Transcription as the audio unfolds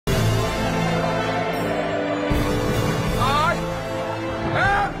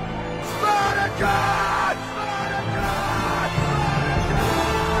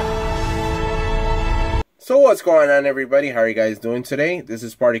So what's going on, everybody? How are you guys doing today? This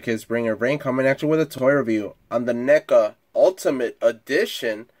is Party Kids Bringer Brain coming at you with a toy review on the Neca Ultimate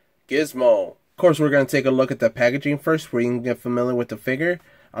Edition Gizmo. Of course, we're going to take a look at the packaging first where you can get familiar with the figure.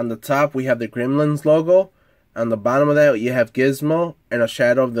 On the top, we have the Gremlins logo. On the bottom of that, you have Gizmo and a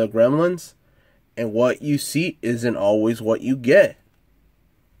shadow of the Gremlins. And what you see isn't always what you get.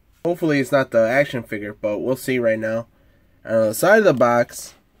 Hopefully it's not the action figure, but we'll see right now. And on the side of the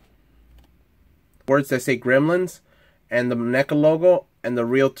box, words that say Gremlins and the Neca logo and the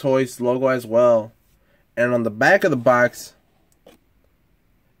Real Toys logo as well. And on the back of the box,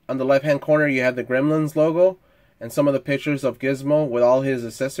 on the left hand corner, you have the Gremlins logo and some of the pictures of Gizmo with all his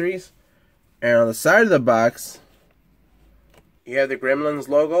accessories. And on the side of the box, you have the Gremlins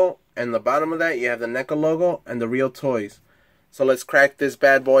logo, and the bottom of that you have the Neca logo and the Real Toys. So let's crack this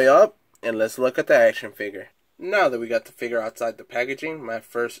bad boy up and let's look at the action figure. Now that we got the figure outside the packaging, my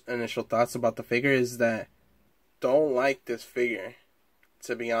first initial thoughts about the figure is that don't like this figure,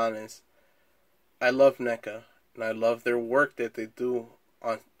 to be honest. I love Neca and I love their work that they do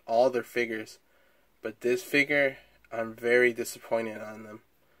on all their figures, but this figure, I'm very disappointed on them.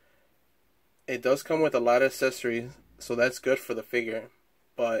 It does come with a lot of accessories, so that's good for the figure,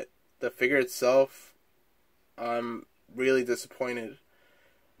 but the figure itself, I'm really disappointed.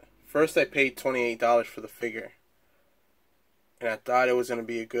 First, I paid $28 for the figure, and I thought it was going to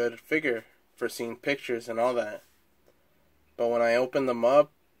be a good figure for seeing pictures and all that. But when I opened them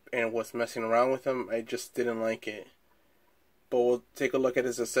up and was messing around with them, I just didn't like it. But we'll take a look at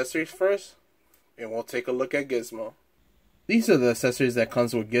his accessories first, and we'll take a look at Gizmo. These are the accessories that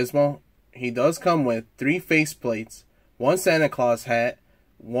comes with Gizmo. He does come with 3 face plates, 1 Santa Claus hat,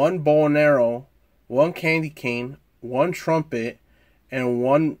 1 bow and arrow, 1 candy cane, 1 trumpet, and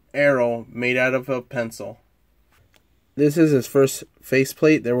 1 arrow made out of a pencil. This is his first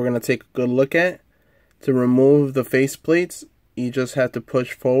faceplate that we're going to take a good look at. To remove the faceplates, you just have to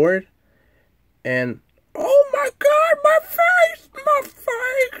push forward. And, oh my god, my face! My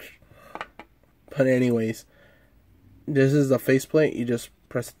face! But anyways, this is the faceplate. You just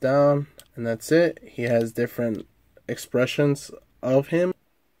press it down, and that's it. He has different expressions of him.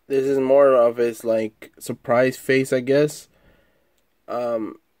 This is more of his, like, surprise face, I guess.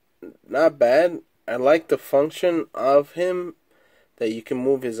 Not bad. I like the function of him, that you can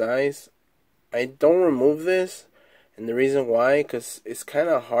move his eyes. I don't remove this, and the reason why, because it's kind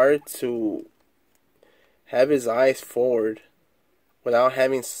of hard to have his eyes forward without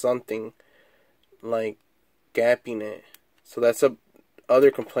having something like gapping it. So that's a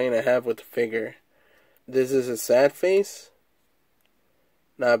other complaint I have with the figure. This is a sad face.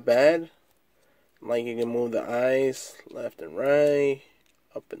 Not bad. Like, you can move the eyes left and right,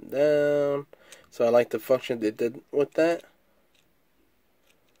 up and down. So I like the function they did with that.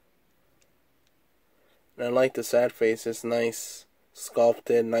 And I like the sad face. It's nice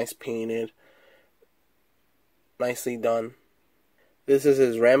sculpted, nice painted, nicely done. This is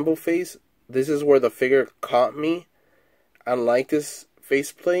his Rambo face. This is where the figure caught me. I like this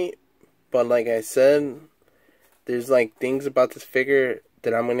faceplate, but like I said, there's like things about this figure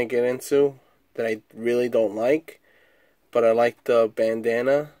that I'm gonna get into that I really don't like. But I like the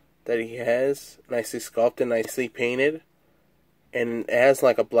bandana that he has, nicely sculpted, nicely painted, and it has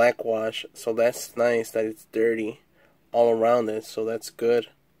like a black wash, so that's nice that it's dirty all around it, so that's good.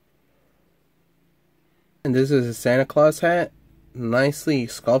 And this is a Santa Claus hat, nicely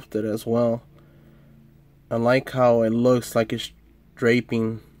sculpted as well. I like how it looks like it's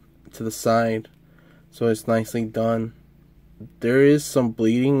draping to the side, so it's nicely done. There is some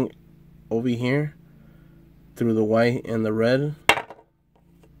bleeding over here through the white and the red,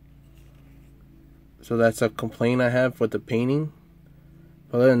 so that's a complaint I have with the painting.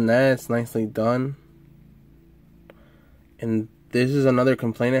 Other than that, it's nicely done. And this is another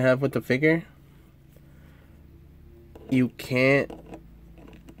complaint I have with the figure. You can't,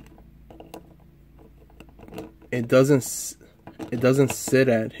 it doesn't sit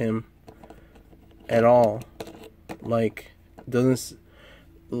at him at all. Like, it doesn't,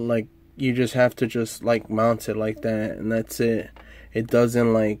 like, you just have to just like mount it like that, and that's it. It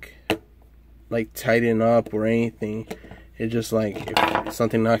doesn't like tighten up or anything. It just, like, if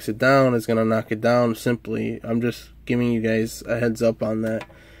something knocks it down, it's gonna knock it down simply. I'm just giving you guys a heads up on that.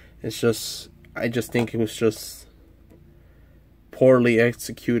 It's just, I just think it was just poorly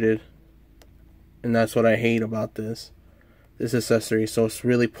executed, and that's what I hate about this accessory. So it's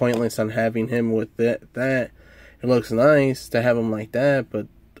really pointless on having him with that. It looks nice to have him like that, but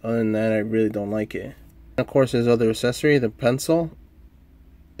other than that, I really don't like it. Of course, his other accessory, the pencil.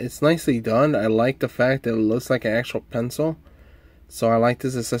 It's nicely done. I like the fact that it looks like an actual pencil. So I like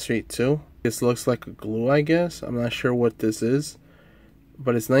this accessory too. This looks like a glue, I guess. I'm not sure what this is,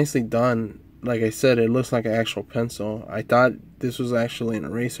 but it's nicely done. Like I said, it looks like an actual pencil. I thought this was actually an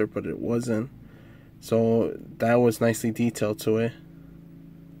eraser, but it wasn't. So that was nicely detailed to it.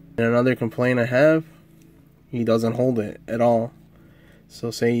 And another complaint I have, he doesn't hold it at all. So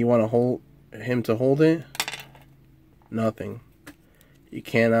say you want to hold him to hold it, nothing. You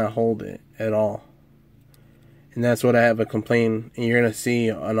cannot hold it at all. And that's what I have a complaint. And you're going to see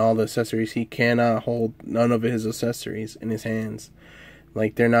on all the accessories, he cannot hold none of his accessories in his hands.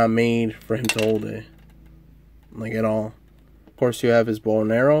 Like, they're not made for him to hold it. Like, at all. Of course, you have his bow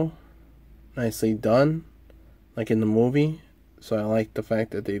and arrow. Nicely done. Like in the movie. So I like the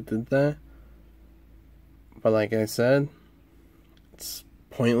fact that they did that. But like I said, it's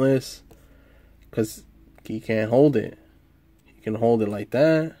pointless. Because he can't hold it. He can hold it like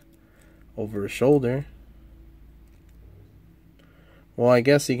that. Over his shoulder. Well, I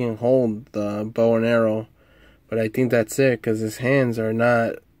guess he can hold the bow and arrow, but I think that's it because his hands are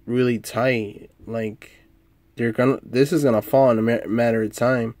not really tight. Like, this is gonna fall in a matter of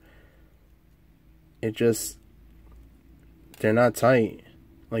time. They're not tight.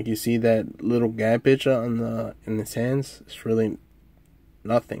 Like, you see that little gap itch in his hands. It's really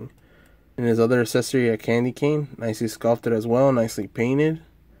nothing. And his other accessory, a candy cane, nicely sculpted as well, nicely painted.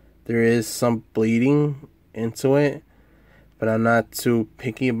 There is some bleeding into it, but I'm not too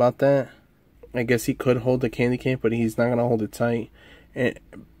picky about that. I guess he could hold the candy cane, but he's not going to hold it tight. And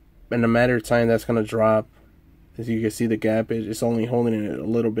in a matter of time, that's going to drop. As you can see, the gap it's only holding it a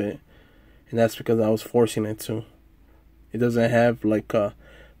little bit. And that's because I was forcing it to. It doesn't have like a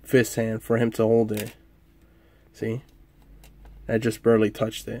fist hand for him to hold it. See? I just barely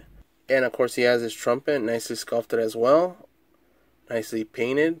touched it. And of course, he has his trumpet nicely sculpted as well. Nicely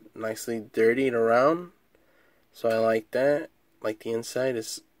painted, nicely dirtied around. So I like that. Like, the inside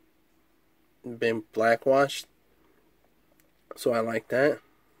has been blackwashed. So I like that.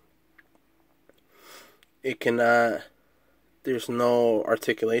 It cannot, there's no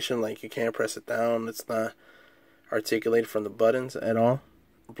articulation. Like, you can't press it down. It's not articulated from the buttons at all.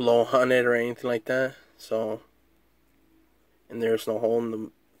 Blow on it or anything like that. So, and there's no hole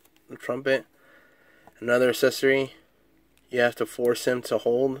in the trumpet. Another accessory, you have to force him to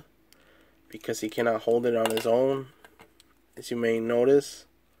hold, because he cannot hold it on his own, as you may notice.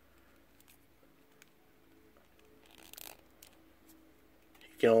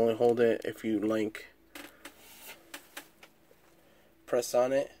 You can only hold it if you, like, press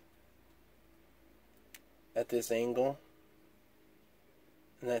on it at this angle.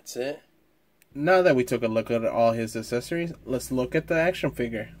 And that's it. Now that we took a look at all his accessories, let's look at the action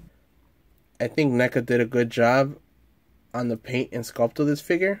figure. I think Neca did a good job on the paint and sculpt of this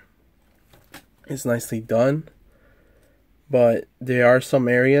figure. It's nicely done, but there are some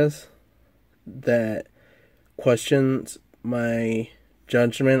areas that questions my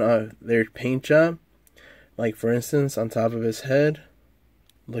judgment of their paint job. Like, for instance, on top of his head,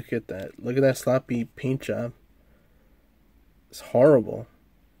 look at that sloppy paint job. It's horrible.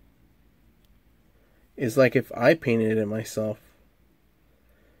 It's like if I painted it myself.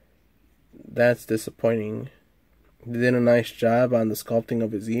 That's disappointing. They did a nice job on the sculpting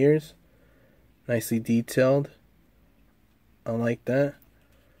of his ears. Nicely detailed. I like that.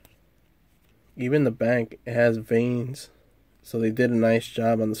 Even the back, it has veins. So they did a nice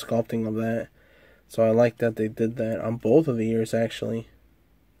job on the sculpting of that. So I like that they did that on both of the ears, actually.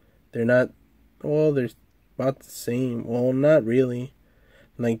 They're not, well, they're about the same. Well, not really.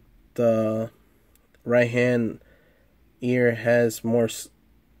 Like, the right hand ear has more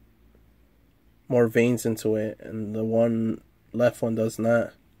veins into it, and the left one does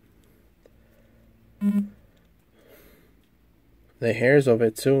not. Mm-hmm. The hairs of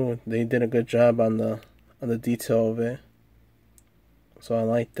it too, they did a good job on the detail of it. So I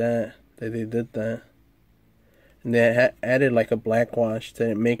like that they did that. And they added like a black wash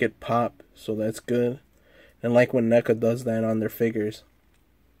to make it pop, so that's good. And like when Neca does that on their figures.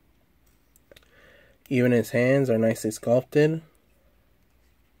 Even his hands are nicely sculpted.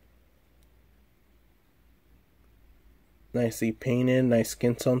 Nicely painted, nice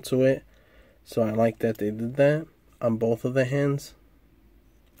skin tone to it. So I like that they did that on both of the hands.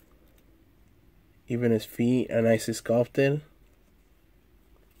 Even his feet are nicely sculpted.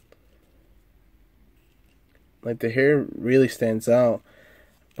 Like, the hair really stands out.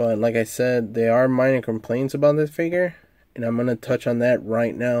 But like I said, there are minor complaints about this figure, and I'm going to touch on that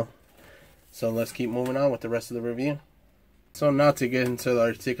right now. So let's keep moving on with the rest of the review. So now to get into the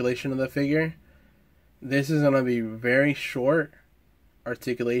articulation of the figure. This is going to be very short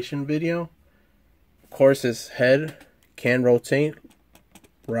articulation video. Of course, his head can rotate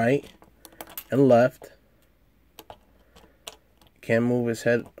right. and left. Can move his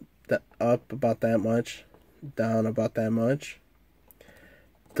head up about that much, down about that much.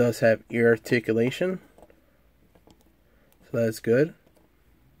 Does have ear articulation, so that's good.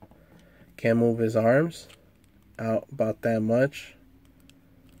 Can move his arms out about that much.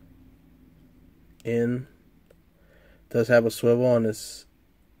 In. Does have a swivel on his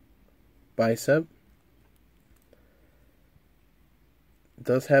bicep.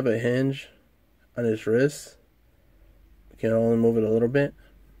 Does have a hinge on his wrist. Can only move it a little bit.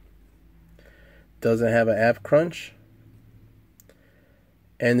 Doesn't have an ab crunch.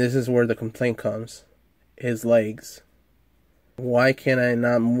 And this is where the complaint comes. His legs. Why can't I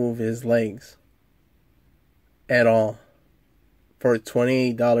not move his legs at all? For a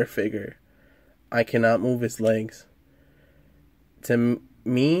 $28 figure, I cannot move his legs. To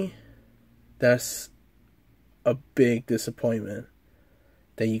me, that's a big disappointment.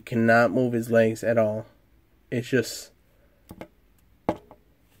 That you cannot move his legs at all. It's just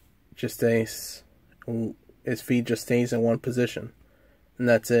stays. His feet just stays in one position. And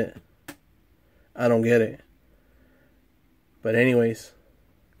that's it. I don't get it. But anyways,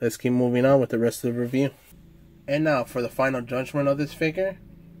 let's keep moving on with the rest of the review. And now for the final judgment of this figure.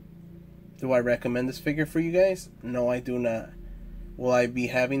 Do I recommend this figure for you guys? No, I do not. Will I be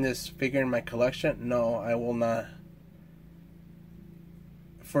having this figure in my collection? No, I will not.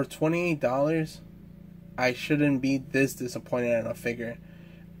 For $28, I shouldn't be this disappointed in a figure.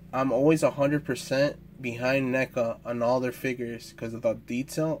 I'm always 100% behind Neca on all their figures because of the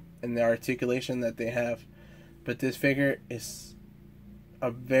detail and the articulation that they have. But this figure is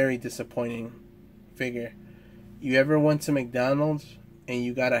a very disappointing figure. You ever went to McDonald's and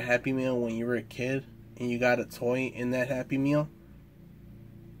you got a Happy Meal when you were a kid and you got a toy in that Happy Meal?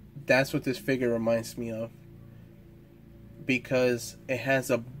 That's what this figure reminds me of. Because it has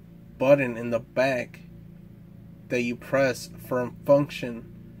a button in the back that you press for a function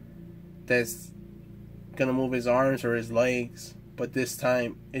that's gonna move his arms or his legs, but this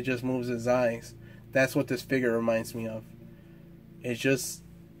time it just moves his eyes. That's what this figure reminds me of. It's just,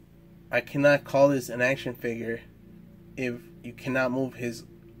 I cannot call this an action figure if you cannot move his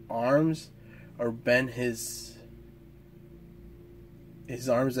arms or bend his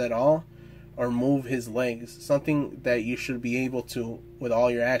arms at all, or move his legs. Something that you should be able to with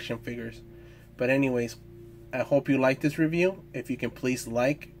all your action figures. But anyways, I hope you like this review. If you can please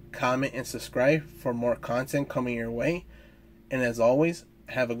like, comment, and subscribe for more content coming your way. And as always,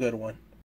 have a good one.